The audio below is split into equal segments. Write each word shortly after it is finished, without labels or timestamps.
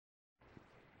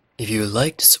If you would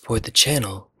like to support the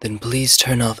channel, then please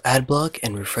turn off adblock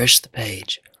and refresh the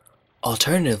page.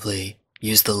 Alternatively,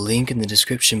 use the link in the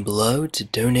description below to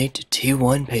donate to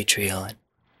T1 Patreon.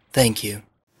 Thank you.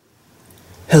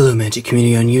 Hello Magic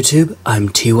community on YouTube, I'm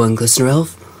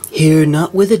T1GlistenerElf, here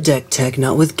not with a deck tech,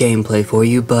 not with gameplay for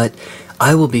you, but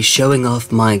I will be showing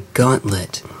off my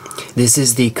Gauntlet. This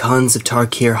is the Khans of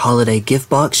Tarkir holiday gift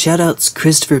box. Shoutouts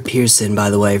Christopher Pearson, by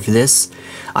the way, for this.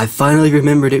 I finally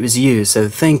remembered it was you, so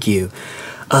thank you.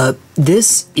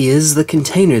 This is the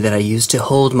container that I use to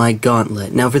hold my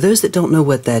Gauntlet. Now, for those that don't know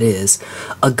what that is,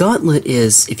 a Gauntlet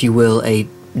is, if you will, a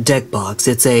deck box.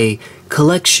 It's a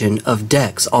collection of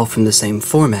decks, all from the same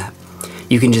format.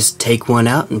 You can just take one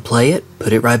out and play it,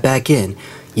 put it right back in.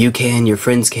 You can, your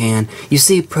friends can. You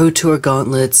see Pro Tour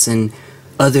Gauntlets and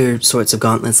other sorts of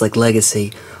gauntlets like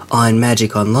Legacy on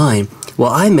Magic Online.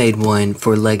 Well, I made one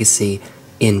for Legacy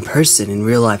in person, in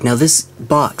real life. Now, this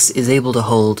box is able to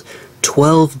hold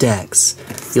 12 decks.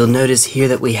 You'll notice here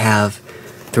that we have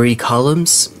 3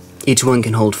 columns. Each one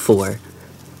can hold 4.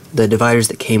 The dividers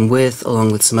that came with,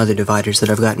 along with some other dividers that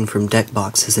I've gotten from deck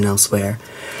boxes and elsewhere.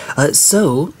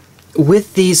 So,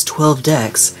 with these 12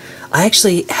 decks, I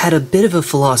actually had a bit of a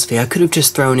philosophy. I could have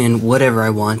just thrown in whatever I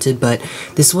wanted, but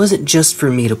this wasn't just for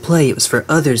me to play, it was for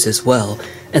others as well.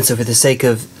 And so for the sake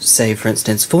of, say, for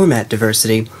instance, format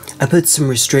diversity, I put some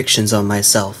restrictions on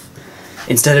myself.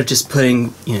 Instead of just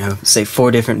putting, say 4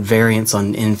 different variants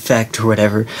on Infect or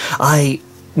whatever, I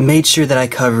made sure that I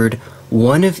covered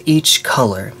one of each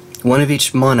color, one of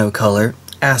each mono color,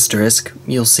 asterisk,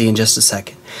 you'll see in just a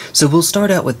second. So we'll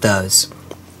start out with those.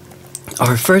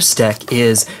 Our first deck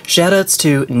is shoutouts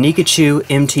to Nikachu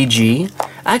MTG.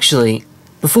 Actually,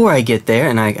 before I get there,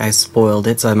 and I spoiled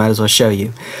it, so I might as well show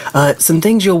you, some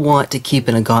things you'll want to keep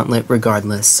in a gauntlet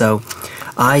regardless. So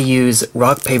I use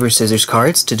rock, paper, scissors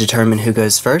cards to determine who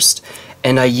goes first,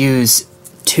 and I use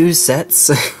 2 sets,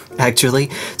 actually,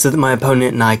 so that my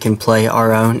opponent and I can play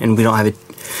our own, and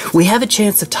we have a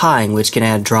chance of tying, which can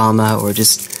add drama or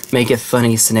just make a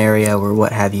funny scenario or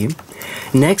what have you.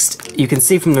 Next, you can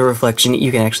see from the reflection,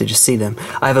 you can actually just see them.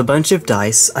 I have a bunch of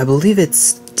dice. I believe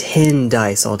it's 10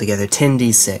 dice altogether,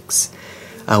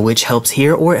 10d6, which helps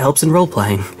here or it helps in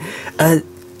role-playing.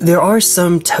 There are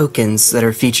some tokens that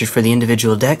are featured for the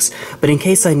individual decks, but in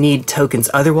case I need tokens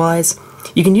otherwise,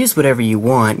 you can use whatever you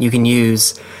want. You can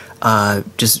use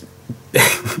just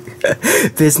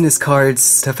business cards,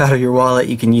 stuff out of your wallet.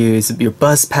 You can use your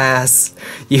bus pass.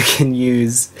 You can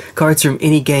use cards from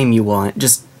any game you want.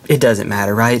 Just, it doesn't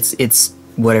matter, right? It's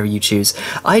whatever you choose.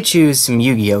 I choose some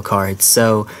Yu-Gi-Oh cards,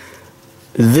 so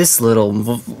this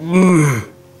little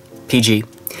PG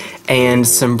and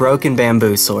some broken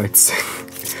bamboo swords.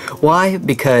 Why?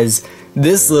 Because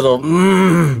this little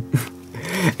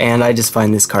and I just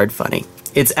find this card funny.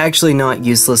 It's actually not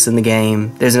useless in the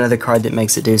game. There's another card that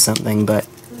makes it do something, but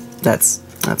that's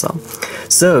all.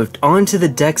 So, on to the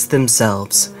decks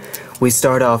themselves. We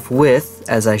start off with,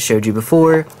 as I showed you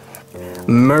before,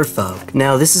 Merfolk.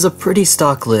 Now, this is a pretty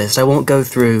stock list. I won't go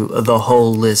through the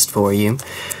whole list for you.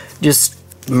 Just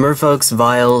Merfolk's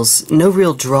vials, no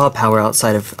real draw power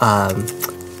outside of,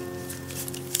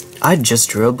 I just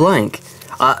drew a blank.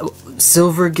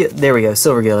 There we go,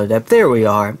 Silver Gilded Adept, there we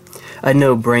are.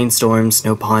 No brainstorms,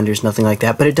 no ponders, nothing like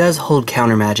that, but it does hold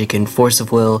counter magic in Force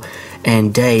of Will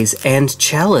and Daze and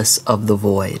Chalice of the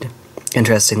Void,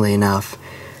 interestingly enough.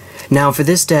 Now for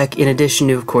this deck, in addition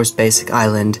to, of course, Basic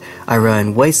Island, I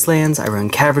run Wastelands, I run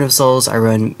Cavern of Souls, I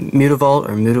run Mutavault,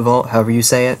 or Mutavault, however you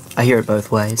say it. I hear it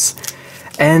both ways.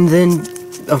 And then,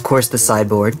 of course, the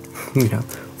sideboard,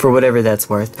 for whatever that's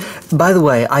worth. By the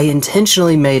way, I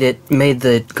intentionally made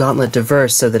the Gauntlet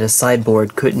diverse so that a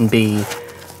sideboard couldn't be,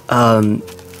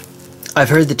 I've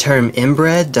heard the term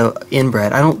inbred, though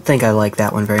inbred, I don't think I like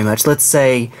that one very much. Let's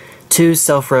say too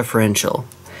self-referential.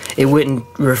 It wouldn't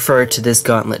refer to this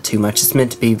gauntlet too much. It's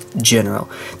meant to be general.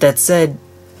 That said,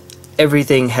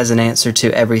 everything has an answer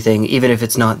to everything, even if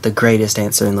it's not the greatest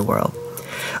answer in the world.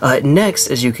 Next,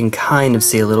 as you can kind of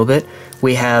see a little bit,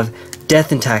 we have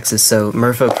Death and Taxes. So,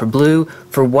 Merfolk for blue.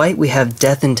 For white, we have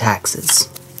Death and Taxes.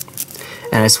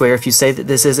 And I swear if you say that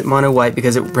this isn't mono white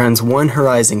because it runs 1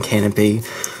 Horizon Canopy,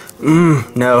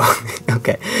 no.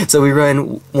 Okay, so we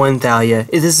run 1 Thalia.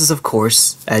 This is, of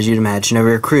course, as you'd imagine, a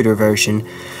recruiter version.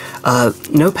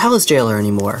 No Palace Jailer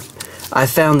anymore. I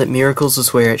found that Miracles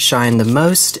was where it shined the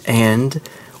most, and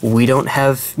we don't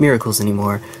have Miracles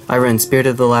anymore. I run Spirit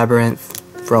of the Labyrinth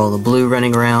for all the blue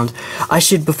running around. I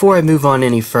should, before I move on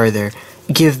any further,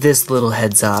 give this little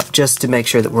heads up, just to make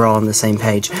sure that we're all on the same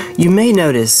page. You may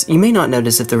not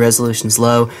notice if the resolution's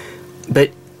low,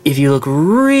 but if you look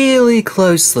really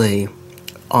closely,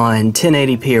 on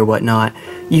 1080p or whatnot,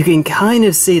 you can kind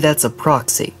of see that's a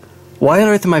proxy. Why on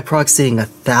earth am I proxying a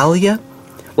Thalia?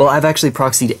 Well, I've actually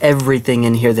proxied everything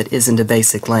in here that isn't a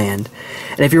basic land.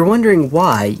 And if you're wondering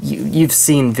why, you've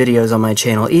seen videos on my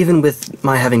channel, even with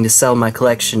my having to sell my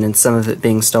collection and some of it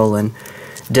being stolen.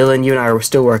 Dylan, you and I are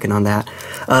still working on that.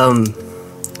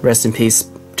 Rest in peace,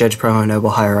 Judge Promo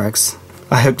Noble Hierarchs.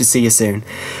 I hope to see you soon.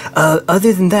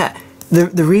 Other than that,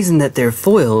 the reason that they're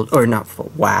foiled, or not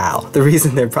foiled, wow, the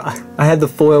reason they're, I had the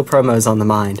foil promos on the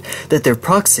mind, that they're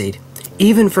proxied,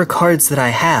 even for cards that I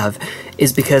have,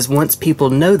 is because once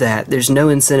people know that, there's no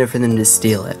incentive for them to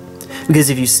steal it. Because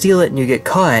if you steal it and you get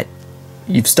caught,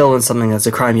 you've stolen something that's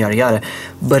a crime, yada yada.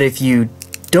 But if you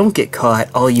don't get caught,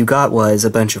 all you got was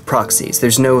a bunch of proxies.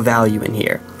 There's no value in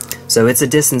here. So it's a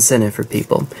disincentive for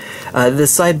people. The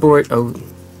sideboard, oh,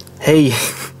 hey,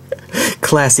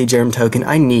 classy germ token,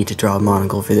 I need to draw a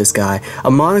monocle for this guy. A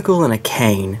monocle and a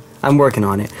cane. I'm working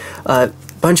on it.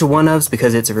 Bunch of one-ofs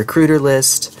because it's a recruiter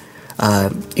list.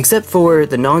 Except for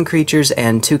the non-creatures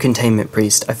and 2 Containment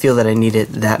Priest. I feel that I need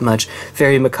it that much.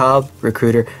 Fairy Macabre,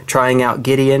 recruiter. Trying out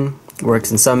Gideon,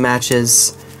 works in some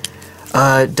matches.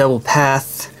 Double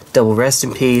Path, double Rest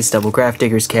in Peace, double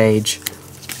Grafdigger's Cage.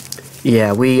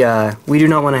 Yeah, we do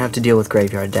not want to have to deal with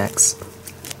graveyard decks.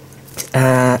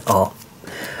 At all.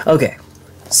 Okay,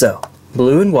 so,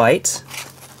 blue and white.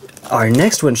 Our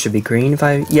next one should be green if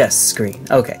I... Yes, green.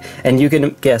 Okay, and you can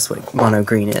guess what mono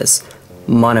green is.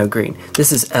 Mono green.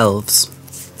 This is Elves.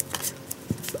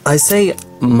 I say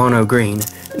mono green,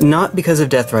 not because of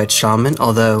Deathrite Shaman,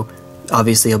 although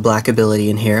obviously a black ability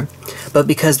in here, but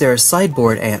because there are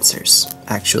sideboard answers,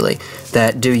 actually,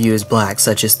 that do use black,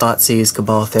 such as Thoughtseize,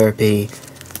 Cabal Therapy.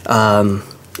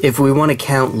 If we want to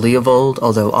count Leovold,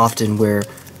 although often we're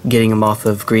getting them off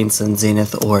of Green Sun,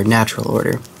 Zenith, or Natural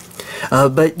Order.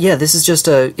 But yeah, this is just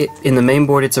in the main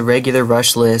board it's a regular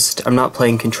rush list. I'm not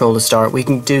playing control to start. We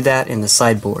can do that in the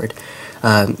sideboard.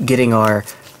 Getting our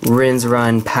Rin's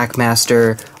Run,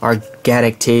 Packmaster, our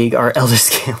Gaddock Teeg, our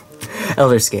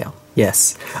Elderscale,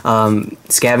 yes.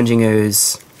 Scavenging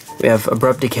Ooze, we have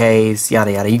Abrupt Decays,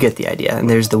 yada yada, you get the idea. And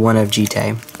there's the one of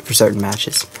Jite for certain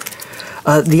matches.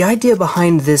 The idea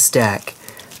behind this deck,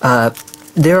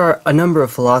 there are a number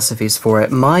of philosophies for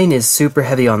it. Mine is super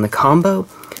heavy on the combo,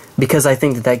 because I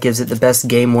think that gives it the best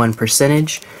game 1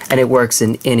 percentage, and it works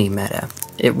in any meta.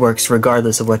 It works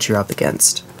regardless of what you're up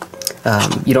against.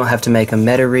 You don't have to make a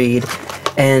meta read,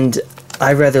 and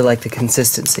I rather like the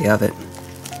consistency of it.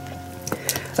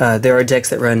 There are decks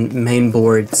that run main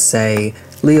board, say,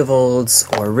 Leovolds,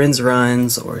 or Rin's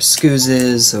Runs, or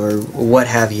Scoozes, or what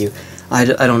have you. I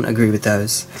don't agree with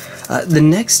those. The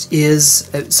next is,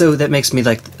 so that makes me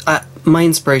like, my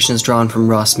inspiration is drawn from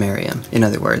Ross Merriam, in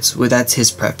other words. Well, that's his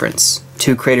preference.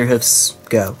 2 Craterhoofs,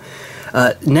 go.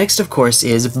 Next, of course,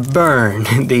 is Burn,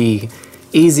 the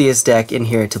easiest deck in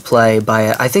here to play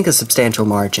by, I think, a substantial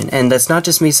margin. And that's not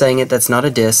just me saying it, that's not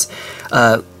a diss.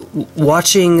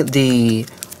 Watching the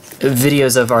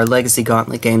videos of our Legacy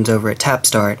Gauntlet games over at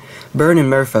Tapstart, Burn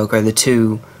and Merfolk are the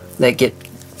 2 that get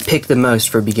picked the most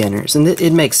for beginners, and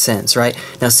it makes sense, right?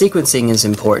 Now, sequencing is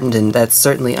important, and that's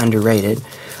certainly underrated,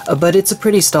 but it's a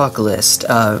pretty stock list.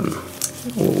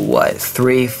 What,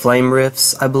 3 Flame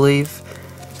Rifts, I believe?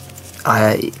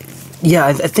 Yeah,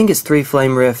 I think it's 3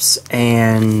 Flame Rifts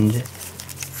and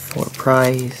 4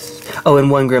 Price. Oh,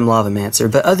 and 1 Grim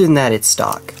Lavamancer, but other than that, it's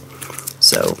stock.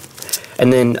 So,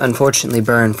 and then, unfortunately,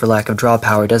 Burn, for lack of draw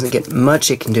power, doesn't get much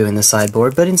it can do in the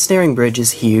sideboard, but Ensnaring Bridge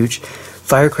is huge.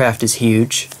 Firecraft is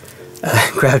huge.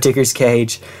 Grafdigger's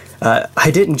Cage.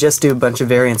 I didn't just do a bunch of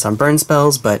variants on burn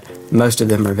spells, but most of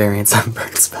them are variants on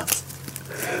burn spells.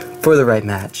 For the right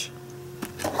match.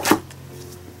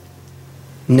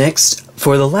 Next,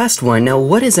 for the last one, now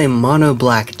what is a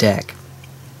mono-black deck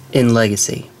in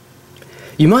Legacy?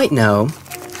 You might know,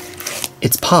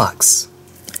 it's Pox.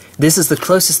 This is the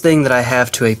closest thing that I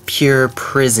have to a pure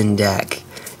prison deck.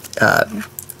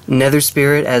 Nether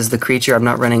Spirit as the creature. I'm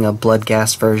not running a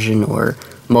Bloodghast version or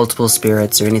multiple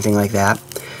spirits or anything like that.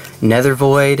 Nether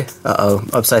Void. Uh-oh,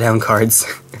 upside down cards.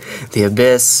 The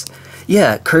Abyss.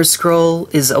 Yeah, Curse Scroll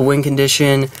is a win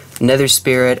condition. Nether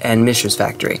Spirit and Mishra's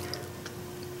Factory.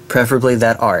 Preferably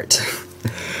that art.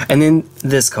 And then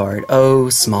this card. Oh,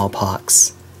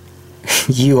 Smallpox.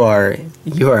 You are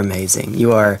amazing.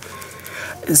 You are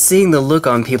seeing the look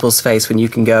on people's face when you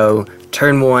can go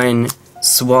turn 1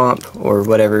 Swamp, or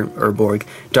whatever, Urborg,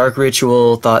 Dark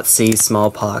Ritual, Thoughtseize,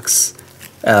 Smallpox,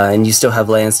 and you still have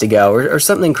lands to go, or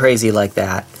something crazy like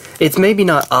that. It's maybe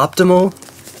not optimal.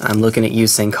 I'm looking at you,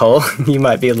 Sinkhole. You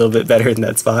might be a little bit better in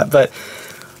that spot, but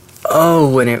oh,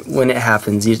 when it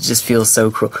happens, you just feel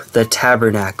so cruel. The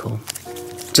Tabernacle.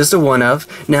 just a one of.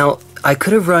 Now, I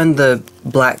could have run the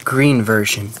black-green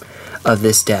version of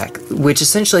this deck, which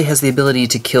essentially has the ability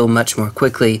to kill much more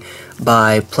quickly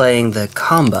by playing the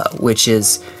combo, which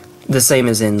is the same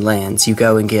as in lands. You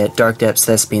go and get Dark Depths,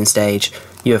 Thespian Stage,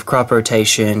 you have crop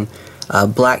rotation,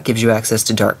 black gives you access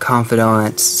to Dark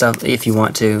Confidant, stuff if you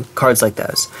want to, cards like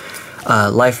those.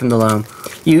 Life from the Loam.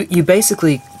 You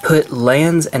basically put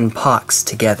lands and pox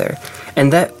together,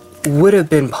 and that would have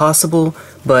been possible,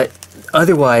 but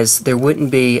otherwise there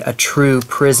wouldn't be a true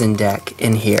prison deck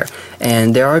in here.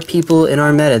 And there are people in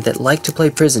our meta that like to play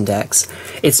prison decks.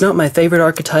 It's not my favorite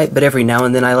archetype, but every now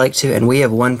and then I like to, and we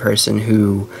have one person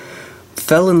who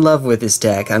fell in love with this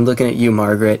deck. I'm looking at you,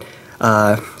 Margaret.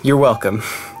 You're welcome.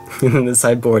 In the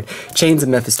sideboard, Chains of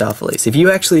Mephistopheles. If you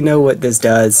actually know what this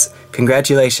does,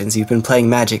 congratulations, you've been playing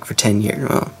Magic for 10 years.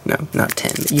 Well, no, not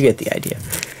 10, but you get the idea.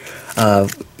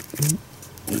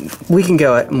 We can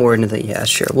go more into the, yeah,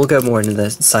 sure, we'll go more into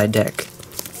the side deck,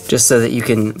 just so that you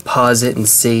can pause it and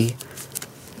see.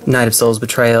 Knight of Souls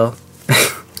Betrayal.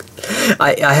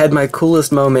 I had my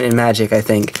coolest moment in Magic, I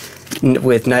think,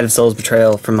 with Knight of Souls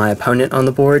Betrayal from my opponent on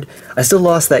the board. I still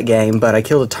lost that game, but I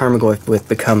killed a Tarmogoyf with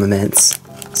Become Immense.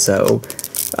 So,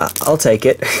 I'll take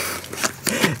it.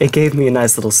 It gave me a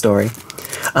nice little story.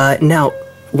 Now,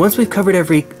 once we've covered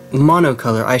every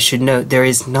monocolor, I should note there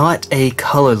is not a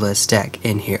colorless deck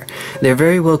in here. There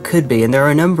very well could be, and there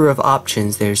are a number of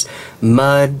options. There's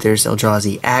Mud, there's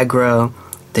Eldrazi Aggro,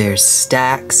 there's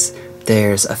Stacks,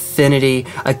 there's Affinity,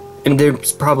 and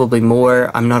there's probably more.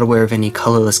 I'm not aware of any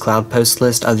colorless Cloud Post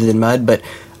list other than Mud, but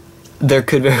there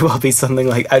could very well be something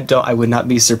like, I would not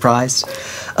be surprised.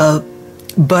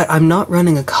 But I'm not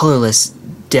running a colorless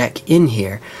deck in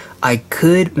here. I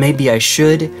could, maybe I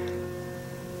should.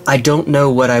 I don't know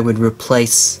what I would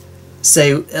replace.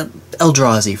 Say,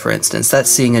 Eldrazi, for instance. That's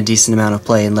seeing a decent amount of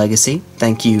play in Legacy.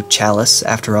 Thank you, Chalice,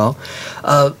 after all.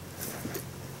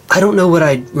 I don't know what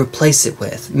I'd replace it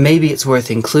with. Maybe it's worth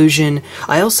inclusion.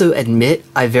 I also admit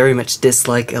I very much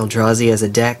dislike Eldrazi as a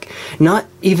deck. Not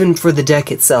even for the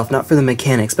deck itself, not for the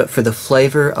mechanics, but for the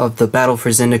flavor of the Battle for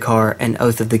Zendikar and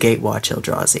Oath of the Gatewatch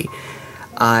Eldrazi.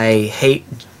 I hate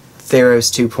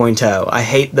Theros 2.0. I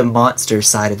hate the monster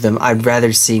side of them. I'd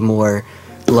rather see more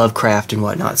Lovecraft and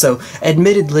whatnot. So,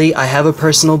 admittedly, I have a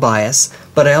personal bias,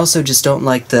 but I also just don't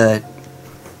like the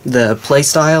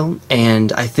playstyle,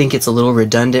 and I think it's a little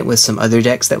redundant with some other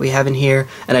decks that we have in here,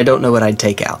 and I don't know what I'd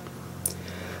take out.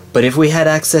 But if we had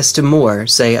access to more,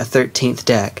 say a 13th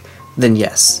deck, then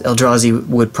yes, Eldrazi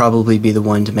would probably be the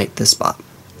one to make this spot.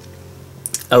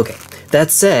 Okay, that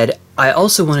said, I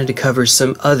also wanted to cover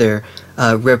some other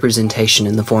representation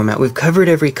in the format. We've covered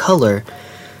every color.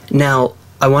 Now,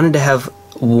 I wanted to have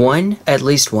one, at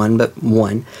least one, but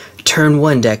one, turn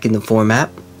 1 deck in the format,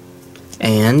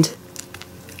 and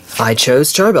I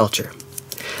chose Charbelcher.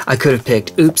 I could have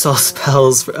picked Oops All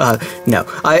Spells. No,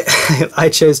 I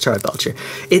chose Charbelcher.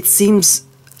 It seems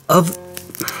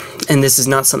and this is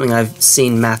not something I've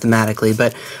seen mathematically,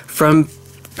 but from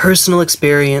personal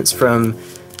experience, from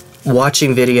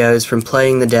watching videos, from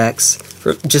playing the decks,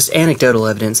 just anecdotal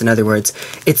evidence, in other words,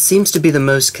 it seems to be the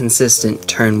most consistent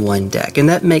turn 1 deck, and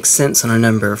that makes sense on a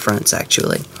number of fronts,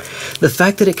 actually. The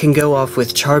fact that it can go off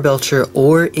with Charbelcher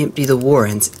or Empty the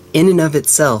Warrens, in and of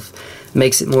itself,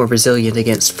 makes it more resilient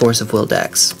against Force of Will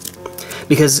decks.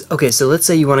 Because, okay, so let's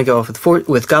say you want to go off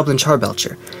with Goblin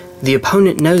Charbelcher. The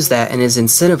opponent knows that and is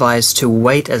incentivized to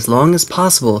wait as long as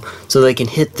possible so they can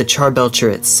hit the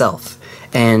Charbelcher itself,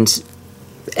 and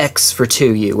X for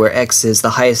 2 you, where X is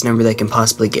the highest number they can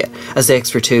possibly get. I say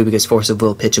X for 2 because Force of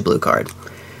Will pitch a blue card.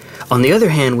 On the other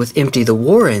hand, with Empty the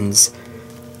Warrens,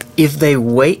 if they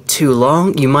wait too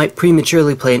long, you might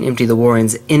prematurely play an Empty the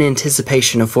Warrens in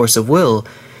anticipation of Force of Will,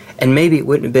 and maybe it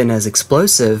wouldn't have been as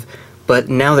explosive, but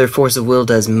now their Force of Will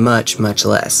does much, much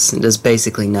less. It does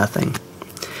basically nothing.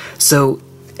 So,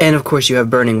 and of course you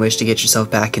have Burning Wish to get yourself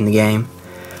back in the game.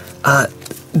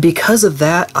 Because of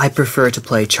that, I prefer to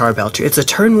play Charbelcher. It's a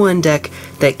turn 1 deck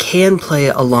that can play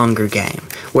a longer game,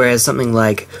 whereas something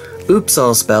like Oops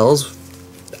All Spells,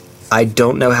 I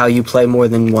don't know how you play more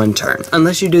than 1 turn,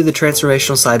 unless you do the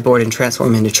transformational sideboard and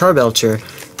transform into Charbelcher,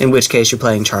 in which case you're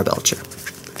playing Charbelcher.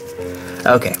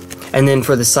 Okay, and then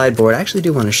for the sideboard, I actually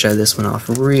do want to show this one off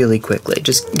really quickly.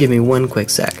 Just give me one quick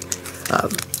sec.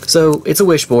 So, it's a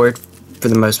wish board, for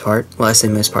the most part. Well, I say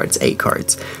most part, it's 8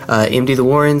 cards. Empty the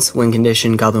Warrens, win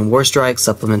condition, Goblin Warstrike,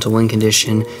 supplemental win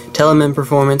condition, Telemin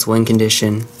Performance, win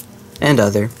condition, and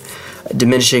other.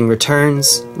 Diminishing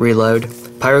Returns, reload,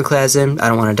 Pyroclasm, I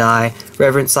don't want to die,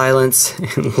 Reverent Silence,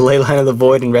 Leyline of the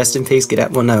Void, and Rest in Peace, get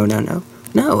out. Well,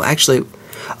 no, actually,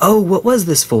 oh, what was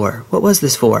this for?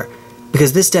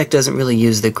 because this deck doesn't really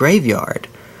use the graveyard.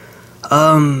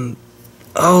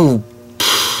 Oh,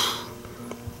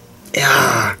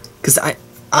 yeah, because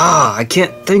I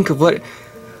can't think of what.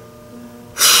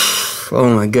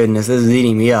 Oh my goodness, this is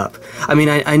eating me up. I mean,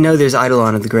 I know there's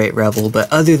Eidolon of the Great Rebel,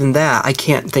 but other than that, I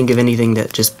can't think of anything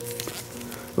that just,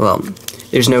 well,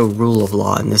 there's no rule of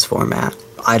law in this format.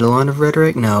 Eidolon of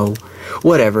Rhetoric? No.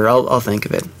 Whatever, I'll think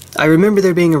of it. I remember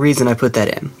there being a reason I put that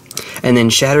in. And then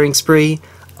Shattering Spree,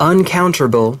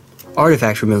 uncounterable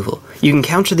artifact removal. You can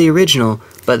counter the original,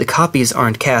 but the copies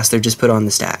aren't cast, they're just put on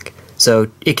the stack. So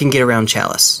it can get around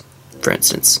Chalice, for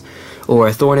instance. Or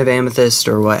a Thorn of Amethyst,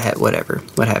 or what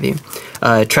have you.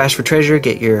 Trash for Treasure,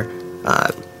 get your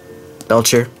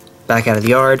Belcher back out of the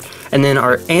yard. And then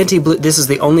our anti-blue, this is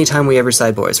the only time we ever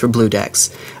sideboard, it's for blue decks.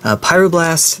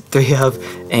 Pyroblast, 3 of,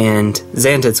 and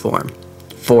Xantid Swarm,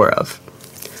 4 of.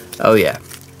 Oh yeah.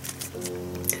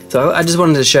 So I just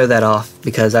wanted to show that off,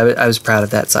 because I was proud of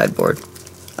that sideboard.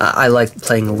 I like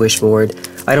playing a wish board.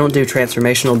 I don't do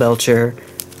Transformational Belcher,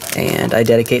 and I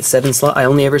dedicate 7 slots. I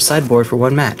only ever sideboard for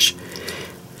 1 match.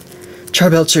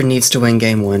 Charbelcher needs to win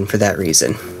game 1 for that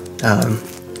reason,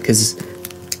 because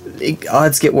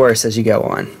odds get worse as you go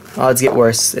on. Odds get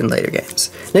worse in later games.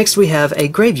 Next we have a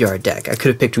graveyard deck. I could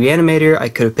have picked Reanimator, I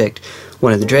could have picked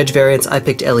one of the Dredge variants, I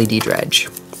picked LED Dredge.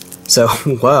 So,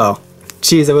 wow.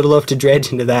 Jeez, I would have loved to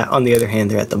dredge into that. On the other hand,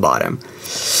 they're at the bottom.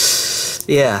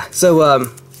 Yeah,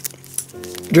 so,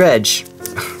 Dredge.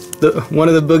 One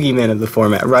of the boogeymen of the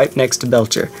format, right next to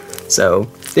Belcher. So,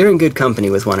 they're in good company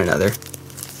with one another.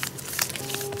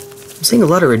 I'm seeing a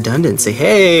lot of redundancy.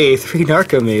 Hey, 3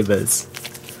 Narcomoebas.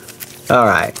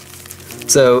 Alright.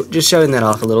 So, just showing that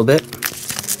off a little bit.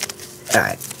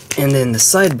 Alright. And then the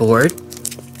sideboard.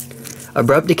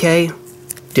 Abrupt Decay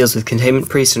deals with Containment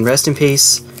Priest and Rest in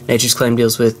Peace. Nature's Claim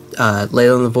deals with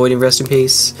Leyland the Void and Rest in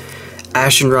Peace.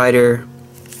 Ashen Rider,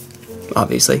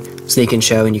 obviously. Sneak and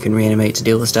Show, and you can reanimate to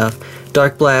deal with stuff.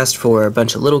 Dark Blast for a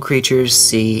bunch of little creatures.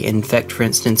 See Infect, for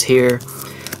instance, here.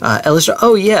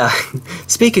 Oh yeah,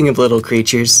 speaking of little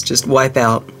creatures, just wipe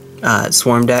out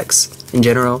Swarm decks in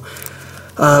general.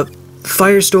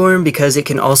 Firestorm, because it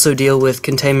can also deal with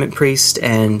Containment Priest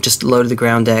and just low to the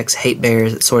ground decks, Hate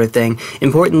Bears, that sort of thing.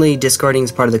 Importantly, discarding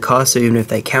is part of the cost, so even if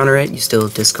they counter it, you still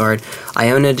discard.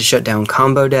 Iona to shut down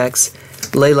combo decks.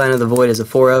 Leyline of the Void is a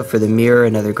 4 of for the Mirror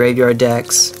and other graveyard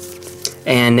decks.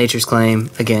 And Nature's Claim,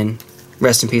 again,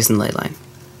 Rest in Peace and Leyline.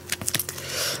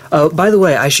 Oh, by the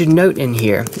way, I should note in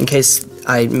here, in case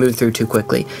I moved through too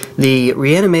quickly, the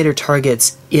Reanimator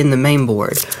targets in the main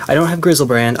board. I don't have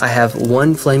Grizzlebrand, I have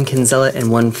 1 Flamekin Zealot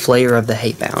and 1 Flayer of the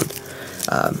Hatebound.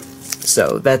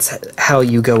 So that's how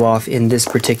you go off in this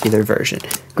particular version.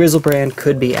 Grizzlebrand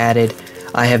could be added,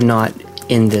 I have not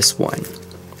in this one.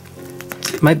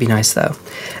 Might be nice though.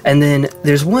 And then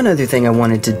there's one other thing I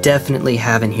wanted to definitely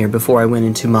have in here before I went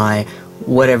into my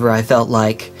whatever I felt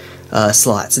like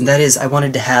slots, and that is I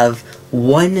wanted to have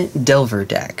 1 Delver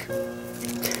deck.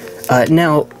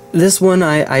 Now, this one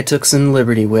I took some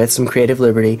liberty with, some creative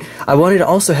liberty. I wanted to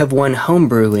also have 1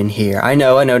 homebrew in here. I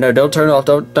know, no, don't turn off,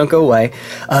 don't go away.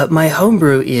 My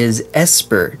homebrew is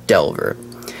Esper Delver,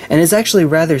 and it's actually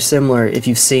rather similar if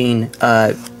you've seen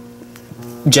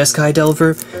Jeskai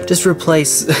Delver. Just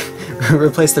replace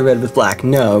replace the red with black.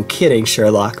 No, kidding,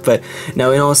 Sherlock, but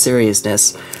no, in all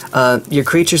seriousness. Your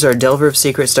creatures are Delver of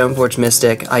Secret, Stoneforge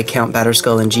Mystic. I count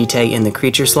Batterskull and Jite in the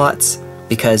creature slots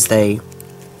because they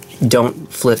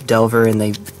don't flip Delver and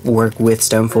they work with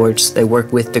Stoneforge. They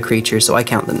work with the creature, so I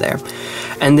count them there.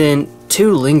 And then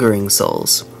 2 Lingering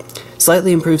Souls.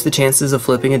 Slightly improves the chances of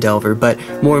flipping a Delver, but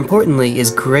more importantly is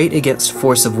great against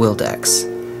Force of Will decks.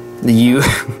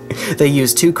 They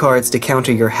use 2 cards to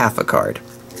counter your half a card.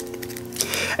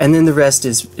 And then the rest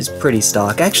is pretty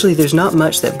stock. Actually, there's not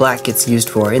much that black gets used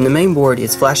for. In the main board,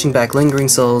 it's Flashing Back Lingering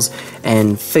Souls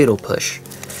and Fatal Push.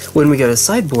 When we go to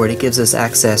sideboard, it gives us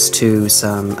access to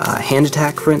some Hand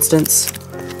Attack, for instance.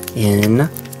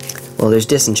 Well, there's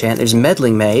Disenchant. There's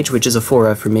Meddling Mage, which is a 4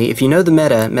 of for me. If you know the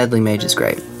meta, Meddling Mage is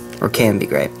great. Or can be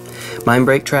great.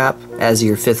 Mindbreak Trap as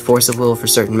your 5th Force of Will for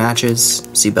certain matches.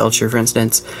 See Belcher, for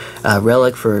instance.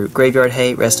 Relic for Graveyard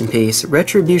Hate, Rest in Peace.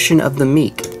 Retribution of the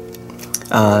Meek.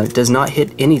 Does not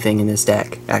hit anything in this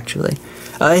deck, actually.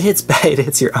 It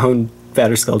hits your own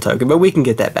Batterskull token, but we can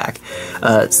get that back.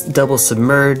 Double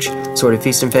Submerge, Sword of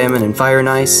Feast and Famine, and Fire and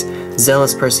Ice.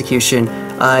 Zealous Persecution.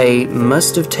 I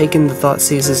must have taken the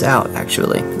Thoughtseizes out,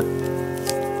 actually.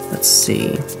 Let's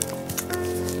see.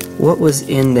 What was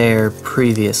in there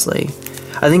previously?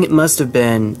 I think it must have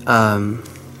been, I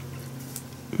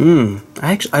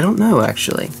don't know,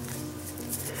 actually.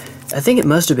 I think it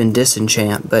must have been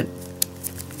Disenchant, but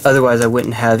Otherwise I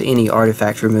wouldn't have any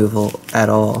artifact removal at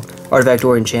all. Artifact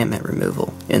or enchantment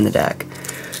removal in the deck.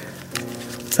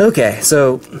 Okay,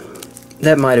 so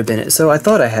that might have been it. So I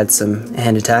thought I had some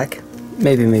hand attack.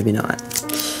 Maybe, maybe not.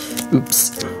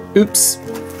 Oops. Oops.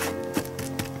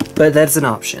 But that's an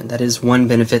option. That is one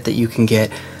benefit that you can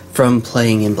get from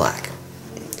playing in black.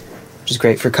 Which is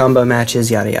great for combo matches,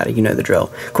 yada yada, you know the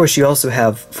drill. Of course, you also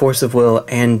have Force of Will,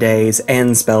 and Daze,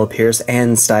 and Spell Pierce,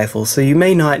 and Stifle, so you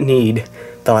may not need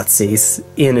Thoughtseize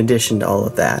in addition to all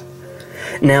of that.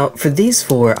 Now, for these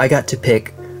four, I got to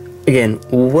pick, again,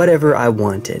 whatever I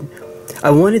wanted.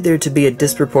 I wanted there to be a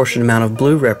disproportionate amount of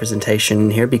blue representation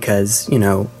in here because, you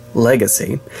know,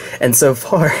 Legacy. And so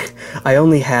far, I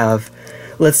only have,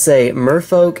 let's say,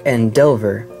 Merfolk and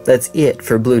Delver. That's it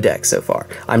for blue deck so far.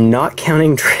 I'm not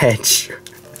counting Dredge,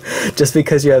 just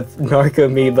because you have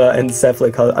Narcomoeba and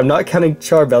Cephalocolor. I'm not counting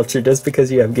Charbelcher just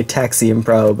because you have Gitaxian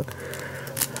Probe.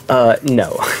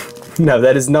 No. No,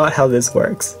 that is not how this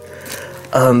works.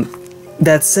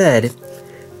 That said,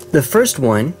 the first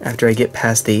one, after I get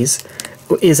past these,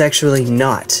 is actually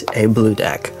not a blue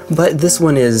deck, but this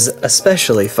one is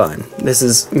especially fun. This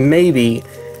is maybe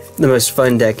the most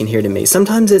fun deck in here to me.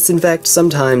 Sometimes it's Infect,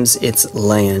 sometimes it's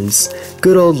lands.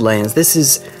 Good old lands. This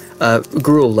is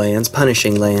Gruul lands,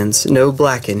 punishing lands. No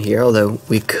black in here, although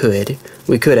we could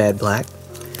add black.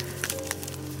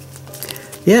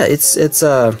 Yeah, it's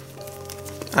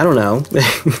I don't know.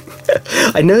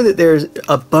 I know that there's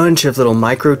a bunch of little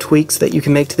micro tweaks that you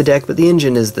can make to the deck, but the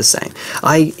engine is the same.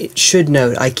 I should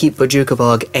note, I keep Bojuka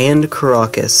Bog and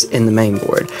Karakas in the main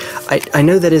board. I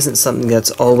know that isn't something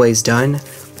that's always done,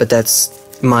 but that's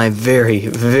my very,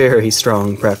 very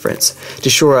strong preference to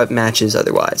shore up matches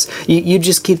otherwise. You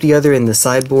just keep the other in the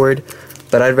sideboard,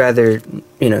 but I'd rather,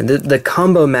 you know, the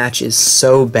combo match is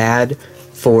so bad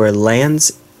for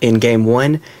lands in game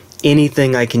one.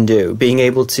 Anything I can do, being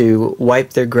able to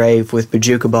wipe their grave with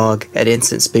Bojuka Bog at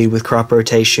instant speed with crop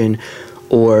rotation,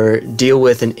 or deal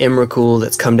with an Emrakul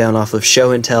that's come down off of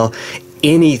show and tell,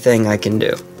 anything I can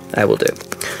do, I will do.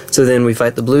 So then we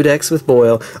fight the blue decks with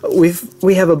Boil.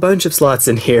 We have a bunch of slots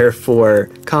in here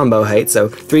for combo height, so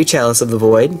 3 Chalice of the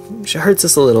Void, which hurts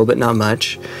us a little, but not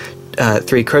much.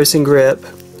 3 Crossing Grip,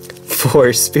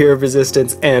 4 Spear of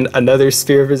Resistance, and another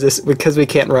Spear of Resistance, because we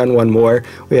can't run one more.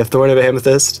 We have Thorn of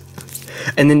Amethyst.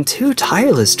 And then 2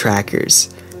 Tireless Trackers.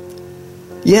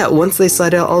 Yeah, once they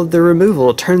slide out all of the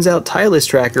removal, it turns out Tireless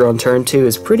Tracker on turn 2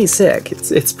 is pretty sick.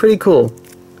 It's pretty cool.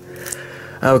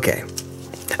 Okay.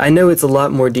 I know it's a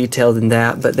lot more detailed than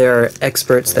that, but there are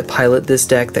experts that pilot this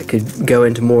deck that could go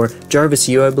into more, Jarvis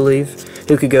Yu, I believe,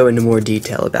 who could go into more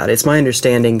detail about it. It's my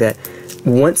understanding that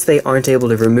once they aren't able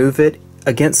to remove it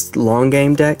against long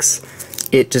game decks,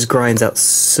 it just grinds out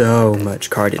so much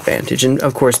card advantage. And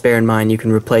of course, bear in mind, you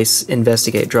can replace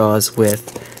Investigate draws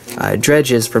with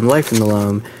Dredges from Life in the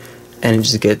Loam, and it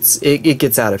just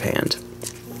gets out of hand.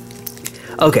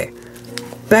 Okay,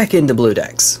 back into blue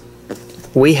decks.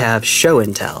 We have Show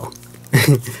and Tell.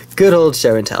 Good old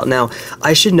Show and Tell. Now,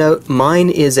 I should note, mine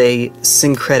is a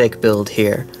syncretic build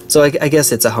here, so I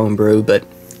guess it's a homebrew, but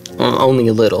only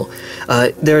a little.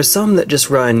 There are some that just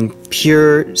run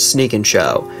pure Sneak and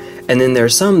Show, and then there are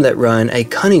some that run a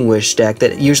Cunning Wish deck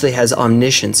that usually has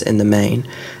Omniscience in the main,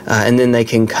 and then they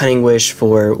can Cunning Wish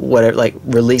for whatever, like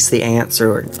Release the Ants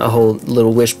or a whole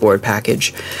little wish board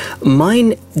package.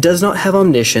 Mine does not have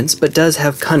Omniscience, but does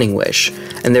have Cunning Wish,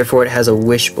 and therefore it has a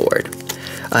wish board.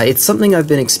 It's something I've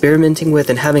been experimenting with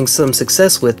and having some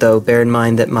success with, though. Bear in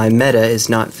mind that my meta is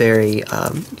not very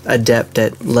adept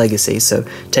at Legacy, so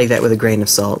take that with a grain of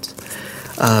salt.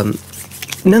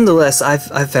 Nonetheless,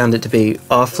 I've found it to be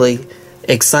awfully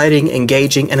exciting,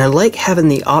 engaging, and I like having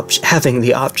the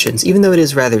options, even though it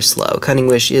is rather slow. Cunning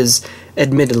Wish is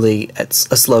admittedly a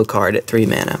slow card at 3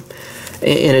 mana,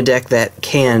 in a deck that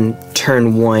can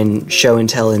turn 1 Show and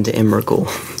Tell into Emrakul.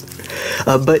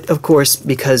 But of course,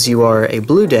 because you are a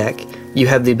blue deck, you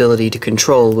have the ability to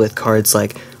control with cards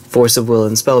like Force of Will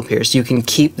and Spell Pierce. You can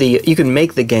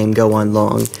make the game go on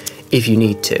long if you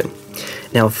need to.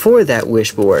 Now for that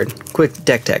wish board, quick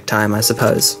deck tech time I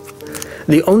suppose.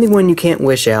 The only one you can't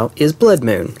wish out is Blood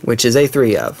Moon, which is a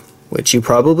 3 of, which you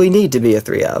probably need to be a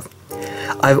 3 of.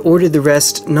 I've ordered the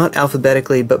rest not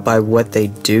alphabetically but by what they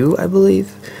do, I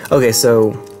believe. Okay,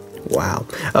 so wow.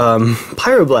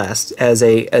 Pyroblast as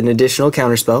an additional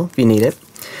counterspell if you need it.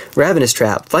 Ravenous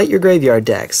Trap, fight your graveyard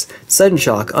decks. Sudden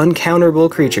Shock,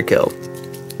 uncounterable creature kill.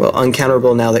 Well,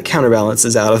 uncounterable now that Counterbalance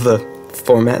is out of the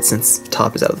format, since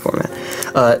Top is out of the format.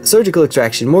 Surgical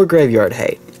Extraction, more graveyard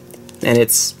hate. And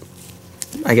it's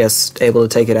I guess, able to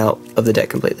take it out of the deck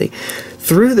completely.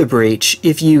 Through the Breach,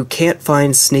 if you can't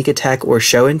find Sneak Attack or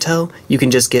Show and Tell, you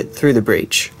can just get Through the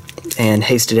Breach and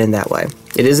haste it in that way.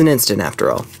 It is an instant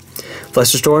after all.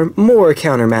 Flusterstorm, more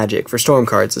counter magic for storm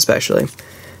cards especially.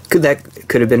 That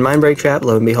could have been Mindbreak Trap.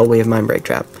 Lo and behold, we have Mindbreak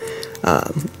Trap.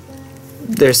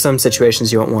 There's some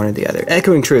situations you won't want or the other.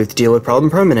 Echoing Truth, deal with problem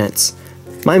permanents.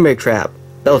 Mindbreak Trap,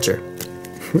 Belcher,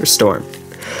 or Storm.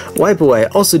 Wipe Away,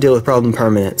 also deal with problem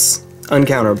permanents,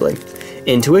 uncounterably.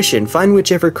 Intuition, find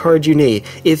whichever card you need.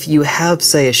 If you have,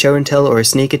 say, a Show and Tell or a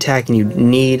Sneak Attack and you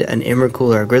need an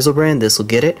Emrakul or a Grizzlebrand, this will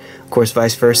get it. Of course,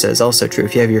 vice versa is also true.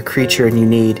 If you have your creature and you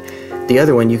need the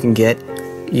other one, you can get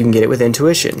it with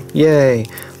Intuition. Yay!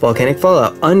 Volcanic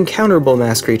Fallout, uncounterable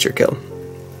mass creature kill.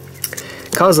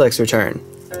 Kozilek's Return,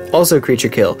 also creature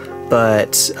kill,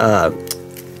 but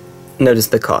notice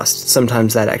the cost.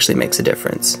 Sometimes that actually makes a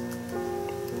difference,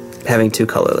 having 2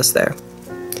 colorless there.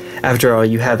 After all,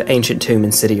 you have Ancient Tomb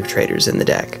and City of Traders in the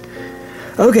deck.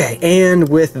 Okay, and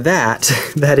with that,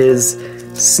 that is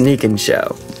Sneak and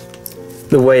Show.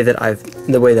 The way that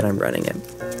I'm running it.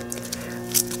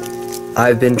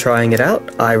 I've been trying it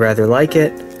out. I rather like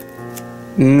it.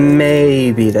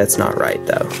 Maybe that's not right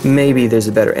though. Maybe there's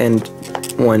a better, and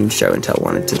one Show and Tell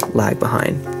wanted to lag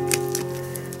behind.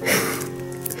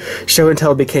 Show and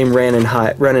Tell became run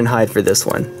and hide for this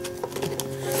one.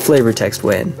 Flavor text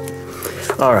win.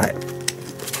 Alright.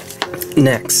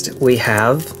 Next, we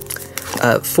have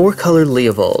 4-color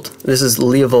Leovold. This is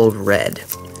Leovold Red.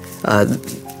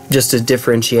 Just to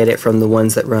differentiate it from the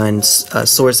ones that run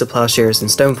Swords of Plowshares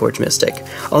and Stoneforge Mystic.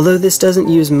 Although this doesn't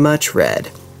use much red.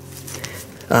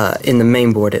 In the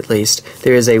main board at least.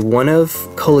 There is a 1 of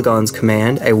Kolaghan's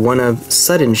Command, a 1 of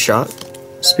Sudden Shock,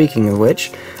 speaking of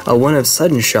which, a 1 of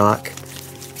Sudden Shock,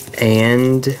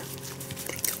 and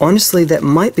honestly that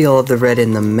might be all of the red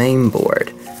in the main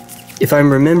board. If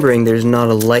I'm remembering, there's not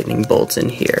a Lightning Bolt in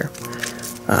here.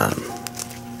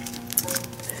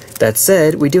 That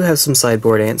said, we do have some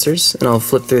sideboard answers, and I'll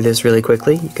flip through this really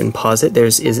quickly. You can pause it.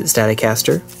 There's Is It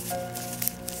Staticaster?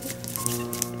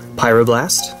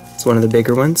 Pyroblast. It's one of the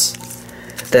bigger ones.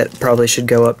 That probably should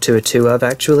go up to a 2 of,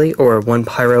 actually, or 1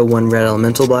 Pyro, 1 Red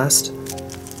Elemental Blast.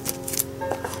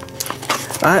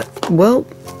 Well,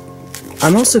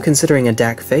 I'm also considering a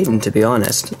Dack Fayden, to be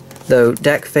honest. Though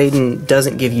Dack Fayden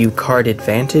doesn't give you card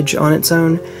advantage on its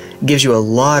own, it gives you a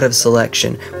lot of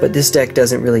selection, but this deck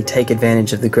doesn't really take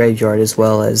advantage of the graveyard as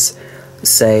well as,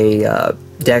 say,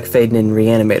 Dack Fayden and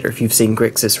Reanimator, if you've seen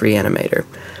Grixis Reanimator.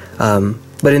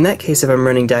 But in that case, if I'm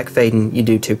running Dack Fayden, you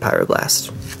do 2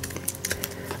 Pyroblast.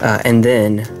 And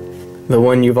then, the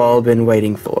one you've all been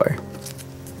waiting for.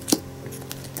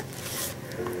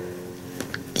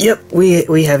 Yep,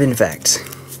 we have Infect.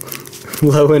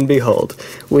 Lo and behold,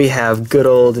 we have good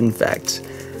old Infect.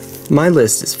 My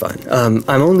list is fun. I'm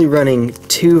only running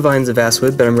 2 Vines of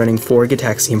Vastwood, but I'm running 4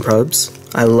 Gitaxian Probes.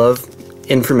 I love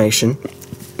information.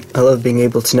 I love being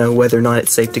able to know whether or not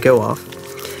it's safe to go off.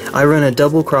 I run a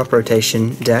double crop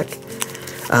rotation deck.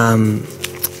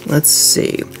 Let's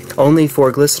see. Only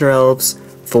 4 GlistenerElf's,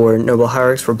 4 Noble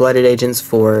Hierarchs, 4 Blighted Agents,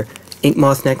 4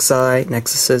 Inkmoth Nexi,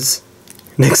 Nexuses,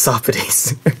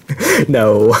 Nexopodes.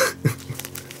 No.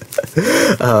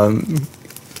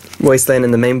 Wasteland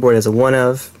in the main board has a 1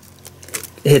 of.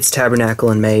 Hits Tabernacle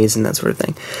and Maze and that sort of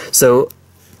thing. So,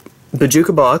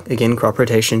 Bojuka Bog, again, crop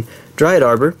rotation. Dryad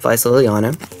Arbor, Vice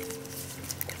Liliana.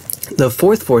 The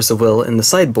 4th Force of Will in the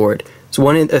sideboard. So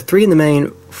 3 in the main,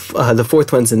 the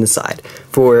 4th one's in the side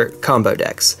for combo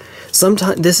decks.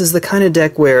 Sometimes this is the kind of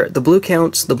deck where the blue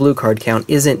card count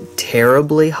isn't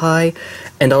terribly high,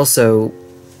 and also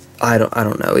I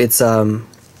don't know.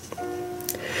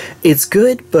 It's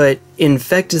good, but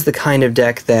Infect is the kind of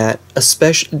deck that,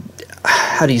 especially,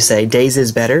 how do you say, Daze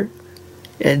is better.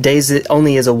 Daze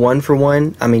only is a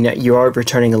 1-for-1. I mean, you are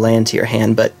returning a land to your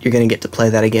hand, but you're going to get to play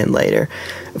that again later.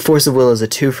 Force of Will is a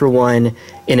 2-for-1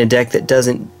 in a deck that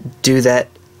doesn't do that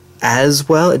as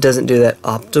well. It doesn't do that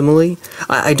optimally.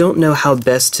 I don't know how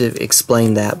best to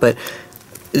explain that, but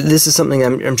this is something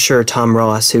I'm sure Tom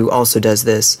Ross, who also does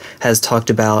this, has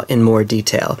talked about in more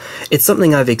detail. It's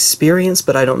something I've experienced,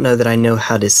 but I don't know that I know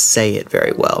how to say it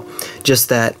very well. Just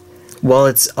that, while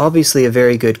it's obviously a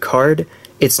very good card,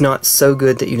 it's not so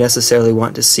good that you necessarily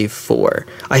want to see 4.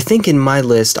 I think in my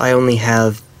list I only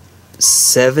have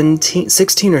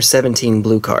 16 or 17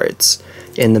 blue cards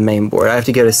in the main board. I have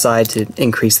to go to side to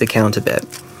increase the count a bit.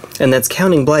 And that's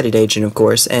counting Blighted Agent, of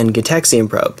course, and Gitaxian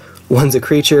Probe. One's a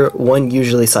creature, one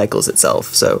usually cycles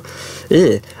itself, so...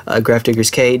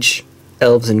 Grafdigger's Cage,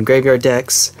 Elves and Graveyard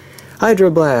decks,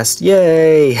 Hydroblast,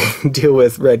 yay! deal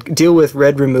with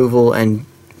red removal and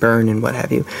burn and what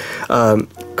have you.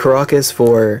 Karakas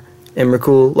for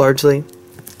Emrakul, largely.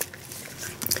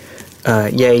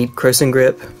 Yay, Croson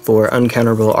Grip for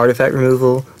uncounterable artifact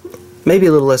removal. Maybe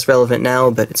a little less relevant now,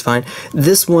 but it's fine.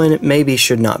 This one maybe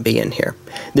should not be in here.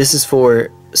 This is for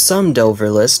some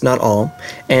Delver list, not all,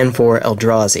 and for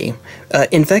Eldrazi.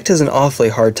 Infect has an awfully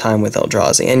hard time with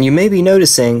Eldrazi, and you may be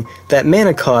noticing that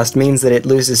mana cost means that it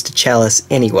loses to Chalice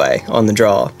anyway on the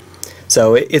draw.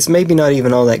 So it's maybe not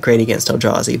even all that great against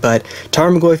Eldrazi, but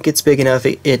Tarmogoyf gets big enough,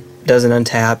 it doesn't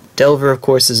untap. Delver, of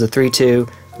course, is a 3/2,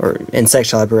 or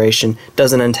Insectile Aberration,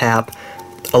 doesn't untap.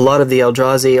 A lot of the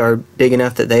Eldrazi are big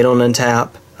enough that they don't untap.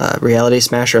 Reality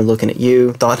Smasher, I'm looking at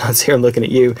you. Thought-Knots here, I'm looking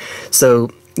at you. So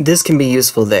this can be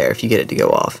useful there if you get it to go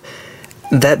off.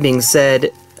 That being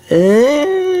said, I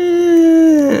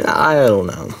don't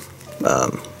know.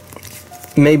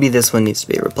 Maybe this one needs to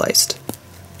be replaced.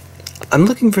 I'm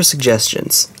looking for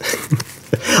suggestions.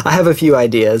 I have a few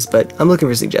ideas, but I'm looking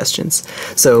for suggestions.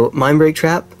 So, Mindbreak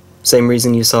Trap, same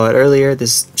reason you saw it earlier.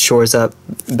 This shores up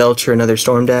Belcher and other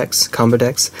Storm decks, combo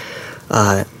decks.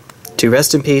 To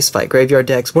Rest in Peace, fight graveyard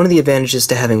decks. One of the advantages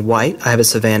to having white, I have a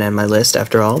Savannah in my list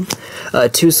after all.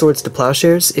 2 Swords to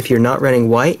Plowshares. If you're not running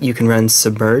white, you can run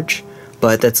Submerge,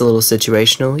 but that's a little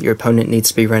situational. Your opponent needs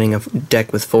to be running a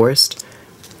deck with Forest.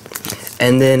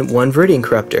 And then 1 Viridian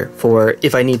Corruptor for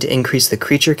if I need to increase the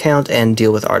creature count and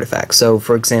deal with artifacts. So,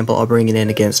 for example, I'll bring it in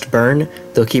against Burn.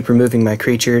 They'll keep removing my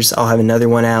creatures. I'll have another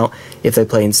one out. If they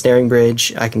play Ensnaring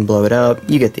Bridge, I can blow it up.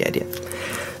 You get the idea.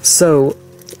 So,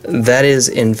 that is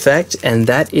Infect, and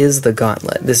that is the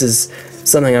Gauntlet. This is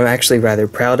something I'm actually rather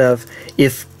proud of.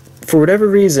 If, for whatever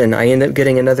reason, I end up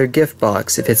getting another gift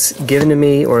box, if it's given to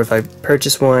me or if I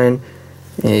purchase one,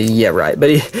 yeah, right. But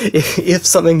if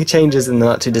something changes in the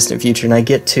not-too-distant future and I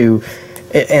get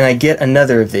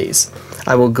another of these,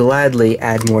 I will gladly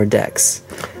add more decks.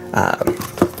 I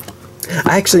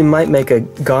actually might make a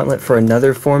Gauntlet for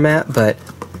another format,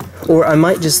 or I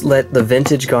might just let the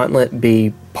Vintage Gauntlet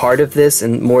be part of this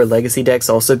and more Legacy decks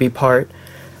also be part,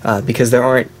 because there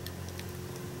aren't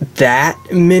that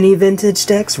many Vintage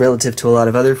decks relative to a lot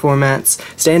of other formats.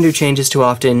 Standard changes too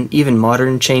often, even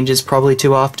Modern changes probably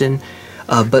too often.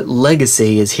 But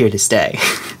Legacy is here to stay.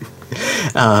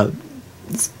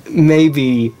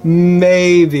 Maybe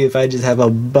if I just have a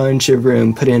bunch of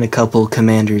room, put in a couple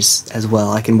commanders as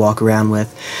well I can walk around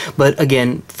with. But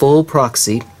again, full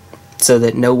proxy, so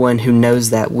that no one who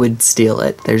knows that would steal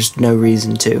it. There's no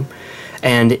reason to.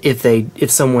 And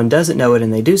if someone doesn't know it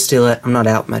and they do steal it, I'm not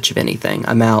out much of anything.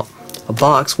 I'm out a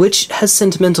box, which has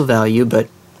sentimental value, but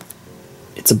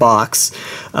it's a box,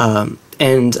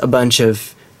 and a bunch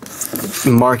of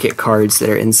market cards that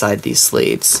are inside these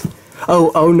sleeves.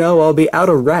 Oh no, I'll be out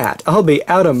of Rat. I'll be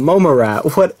out of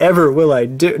Momorat. Whatever will I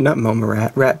do? Not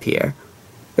Momorat, Rat Pierre.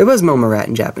 It was Momorat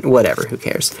in Japan. Whatever, who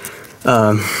cares?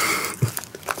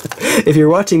 If you're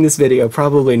watching this video,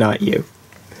 probably not you.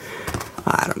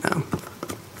 I don't know.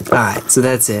 Alright, so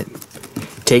that's it.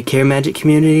 Take care, Magic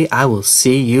community. I will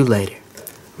see you later.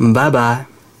 Bye-bye.